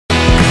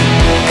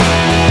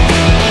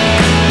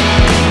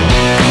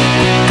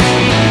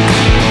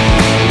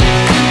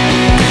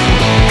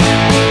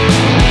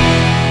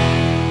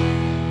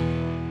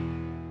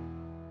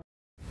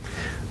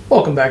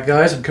Welcome back,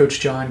 guys. I'm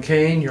Coach John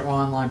Kane, your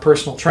online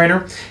personal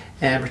trainer,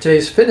 and for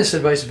today's fitness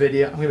advice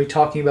video I'm going to be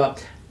talking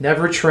about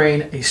never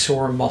train a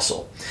sore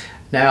muscle.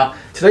 Now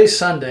today's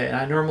Sunday and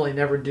I normally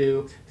never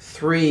do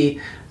three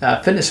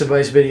fitness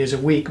advice videos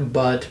a week,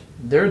 but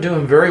they're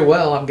doing very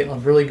well. I'm getting a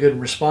really good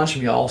response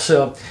from y'all,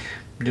 so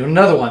I'm doing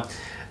another one.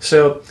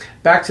 So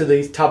back to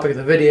the topic of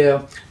the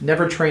video,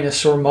 never train a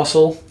sore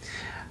muscle.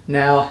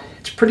 Now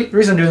the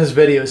reason I'm doing this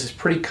video is it's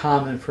pretty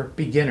common for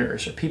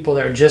beginners or people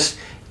that are just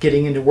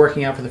getting into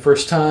working out for the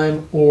first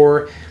time,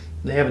 or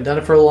they haven't done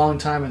it for a long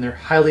time and they're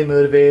highly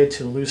motivated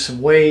to lose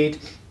some weight,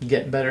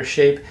 get in better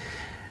shape.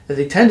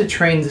 They tend to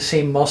train the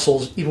same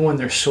muscles even when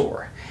they're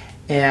sore.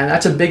 And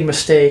that's a big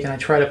mistake, and I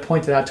try to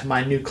point that out to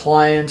my new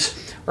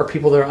clients or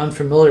people that are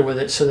unfamiliar with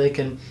it so they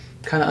can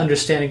kind of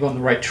understand and go on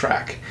the right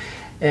track.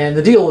 And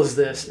the deal is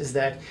this, is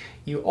that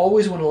you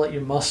always want to let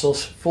your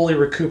muscles fully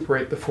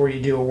recuperate before you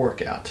do a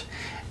workout.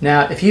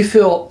 Now, if you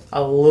feel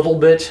a little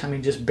bit,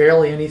 just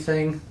barely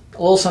anything,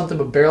 a little something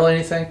but barely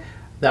anything,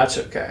 that's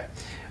okay.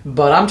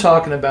 But I'm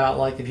talking about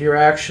like if you're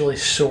actually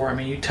sore,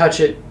 you touch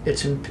it,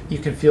 you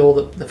can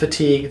feel the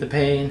fatigue, the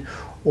pain,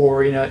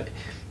 or you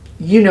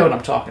know what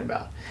I'm talking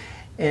about.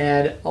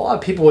 And a lot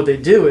of people, what they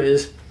do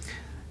is,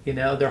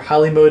 they're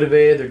highly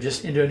motivated, they're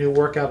just into a new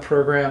workout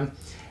program,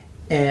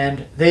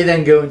 and they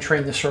then go and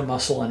train the sore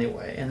muscle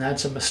anyway, and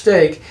that's a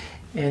mistake.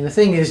 And the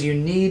thing is, you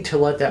need to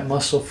let that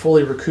muscle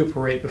fully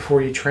recuperate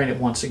before you train it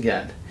once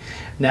again.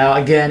 Now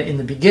again, in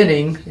the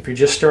beginning, if you're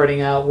just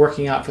starting out,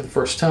 working out for the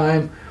first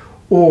time,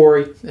 or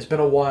it's been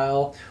a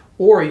while,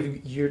 or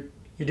you're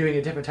doing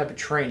a different type of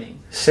training,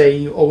 say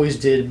you always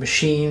did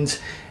machines,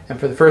 and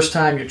for the first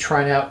time you're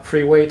trying out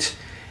free weights,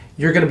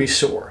 you're going to be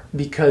sore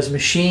because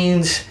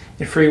machines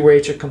and free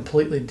weights are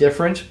completely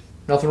different.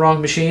 Nothing wrong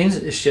with machines,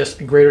 it's just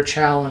a greater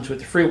challenge with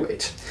the free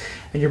weights,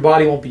 and your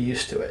body won't be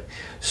used to it.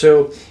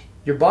 So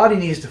your body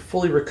needs to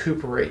fully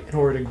recuperate in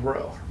order to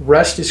grow.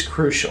 Rest is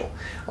crucial.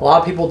 A lot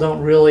of people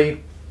don't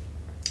really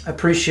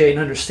appreciate and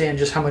understand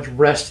just how much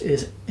rest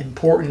is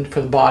important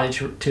for the body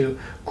to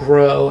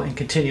grow and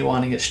continue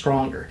on and get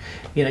stronger.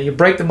 You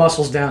break the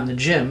muscles down in the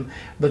gym,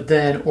 but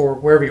then, or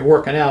wherever you're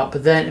working out,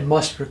 but then it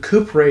must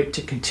recuperate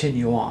to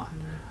continue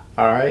on.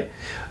 All right?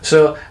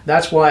 So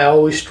that's why I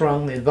always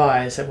strongly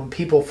advise that when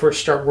people first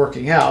start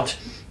working out,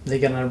 they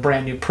get on a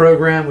brand new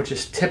program, which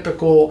is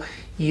typical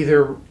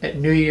either at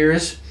New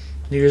Year's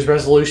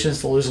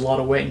resolutions to lose a lot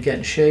of weight and get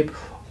in shape,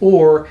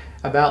 or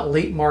about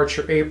late March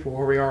or April,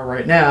 where we are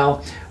right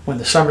now, when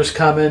the summer's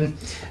coming,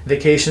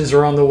 vacations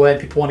are on the way,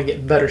 people want to get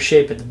in better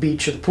shape at the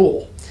beach or the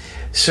pool.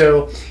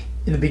 So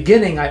in the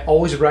beginning, I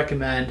always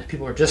recommend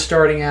people who are just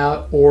starting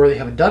out or they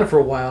haven't done it for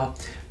a while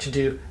to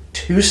do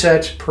 2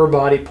 sets per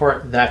body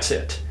part, that's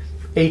it,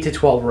 8 to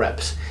 12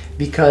 reps.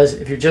 Because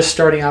if you're just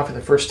starting out for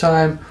the first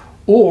time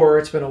or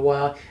it's been a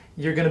while,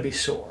 you're going to be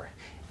sore.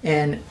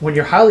 And when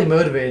you're highly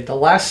motivated, the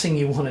last thing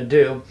you want to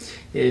do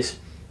is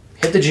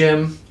hit the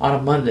gym on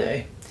a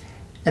Monday,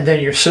 and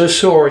then you're so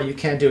sore you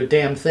can't do a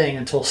damn thing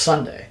until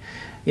Sunday.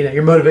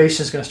 Your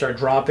motivation is going to start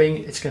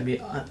dropping. It's going to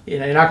be,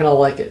 you're not going to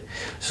like it.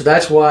 So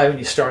that's why when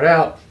you start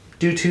out,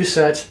 do 2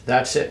 sets,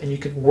 that's it. And you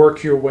can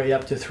work your way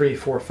up to 3,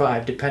 4,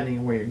 5, depending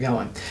on where you're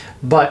going.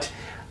 But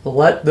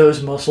let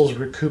those muscles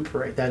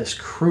recuperate. That is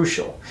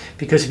crucial,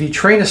 because if you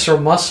train a sore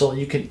muscle,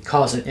 you can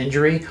cause an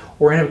injury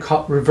or end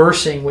up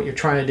reversing what you're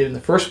trying to do in the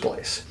first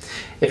place.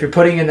 If you're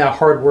putting in that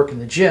hard work in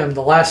the gym,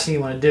 the last thing you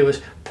want to do is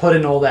put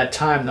in all that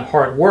time, the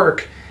hard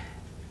work,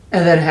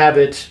 and then have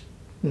it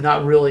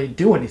not really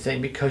do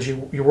anything because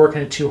you're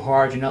working it too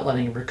hard, you're not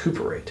letting it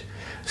recuperate.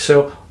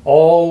 So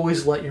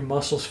always let your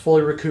muscles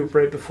fully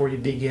recuperate before you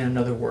begin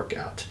another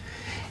workout.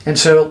 And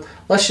so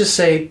let's just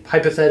say,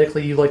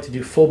 hypothetically, you like to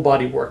do full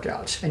body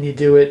workouts and you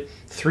do it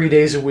 3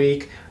 days a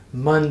week,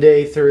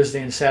 Monday,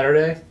 Thursday, and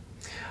Saturday.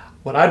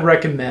 What I'd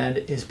recommend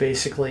is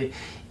basically,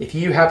 if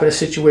you happen a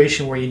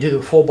situation where you do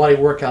the full body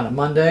workout on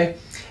Monday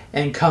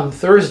and come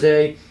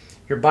Thursday,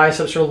 your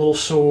biceps are a little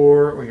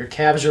sore or your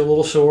calves are a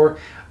little sore,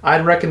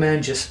 I'd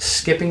recommend just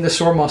skipping the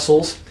sore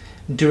muscles,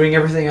 doing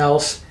everything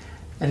else,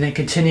 and then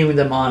continuing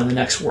them on in the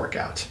next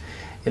workout.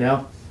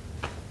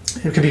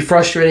 It can be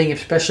frustrating,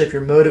 especially if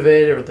you're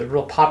motivated or the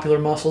real popular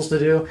muscles to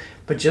do,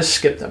 but just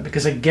skip them,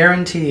 because I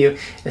guarantee you,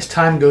 as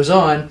time goes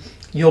on,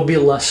 you'll be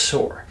less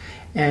sore.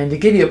 And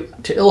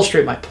to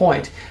illustrate my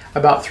point,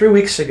 about 3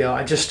 weeks ago,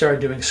 I just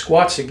started doing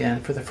squats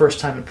again for the first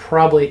time in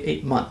probably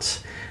 8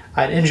 months.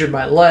 I'd injured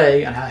my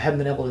leg and I hadn't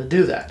been able to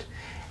do that.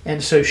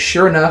 And so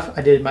sure enough,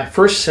 I did my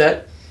first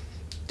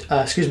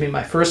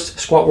my first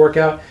squat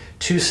workout,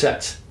 2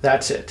 sets,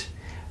 that's it.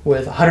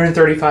 With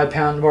 135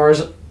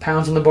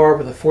 pounds on the bar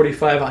with a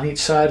 45 on each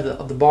side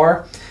of the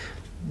bar.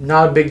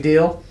 Not a big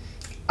deal.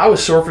 I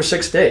was sore for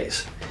 6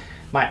 days.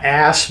 My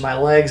ass, my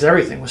legs,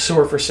 everything was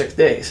sore for 6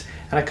 days,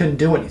 and I couldn't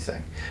do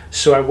anything.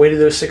 So I waited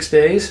those 6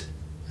 days,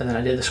 and then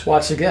I did the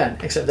squats again,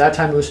 except that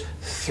time it was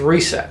 3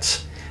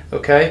 sets,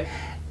 okay?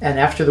 And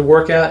after the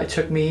workout, it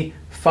took me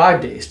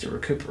 5 days to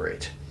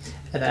recuperate.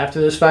 And after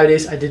those 5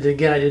 days, I did it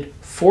again. I did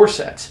 4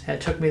 sets, and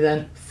it took me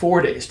then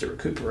 4 days to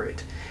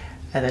recuperate.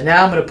 And then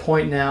now I'm at a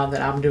point now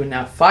that I'm doing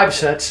now 5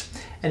 sets,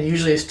 and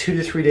usually it's 2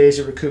 to 3 days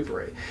to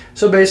recuperate.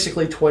 So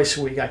basically twice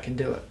a week I can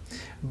do it.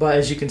 But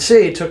as you can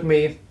see, it took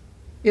me,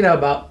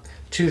 about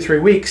 2 to 3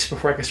 weeks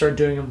before I could start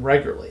doing them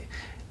regularly.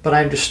 But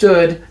I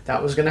understood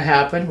that was going to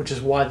happen, which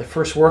is why the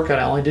first workout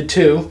I only did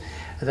 2,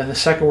 and then the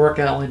second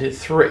workout I only did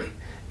 3.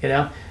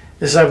 This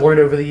is I've learned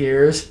over the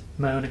years,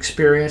 my own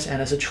experience,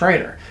 and as a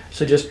trainer.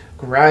 So just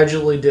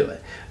gradually do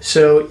it.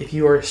 So if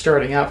you are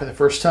starting out for the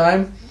first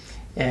time,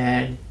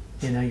 and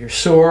you're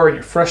sore and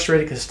you're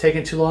frustrated because it's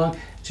taking too long,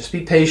 just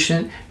be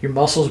patient. Your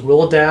muscles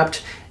will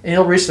adapt, and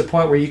you'll reach the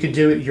point where you could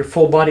do your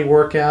full body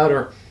workout,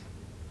 or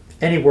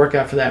any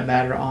workout for that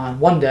matter,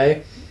 on one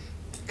day.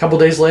 A couple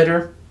days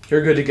later,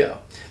 you're good to go.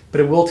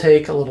 But it will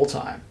take a little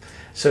time.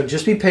 So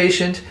just be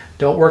patient.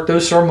 Don't work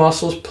those sore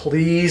muscles.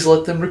 Please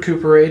let them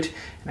recuperate,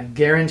 and I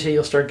guarantee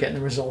you'll start getting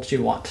the results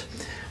you want.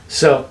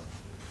 So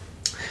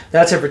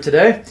that's it for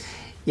today.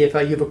 If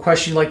you have a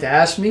question you'd like to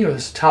ask me, or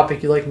there's a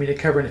topic you'd like me to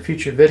cover in a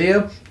future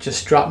video,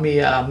 just drop me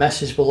a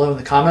message below in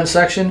the comment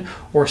section,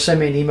 or send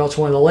me an email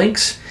to one of the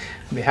links.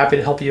 I'd be happy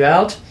to help you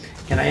out,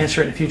 and I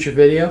answer it in a future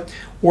video.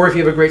 Or if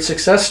you have a great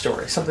success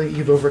story, something that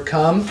you've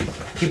overcome,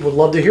 people would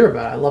love to hear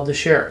about it. I'd love to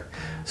share it.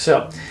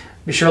 So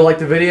be sure to like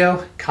the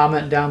video,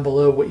 comment down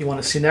below what you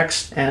want to see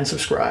next, and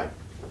subscribe.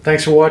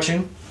 Thanks for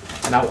watching,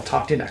 and I will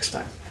talk to you next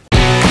time.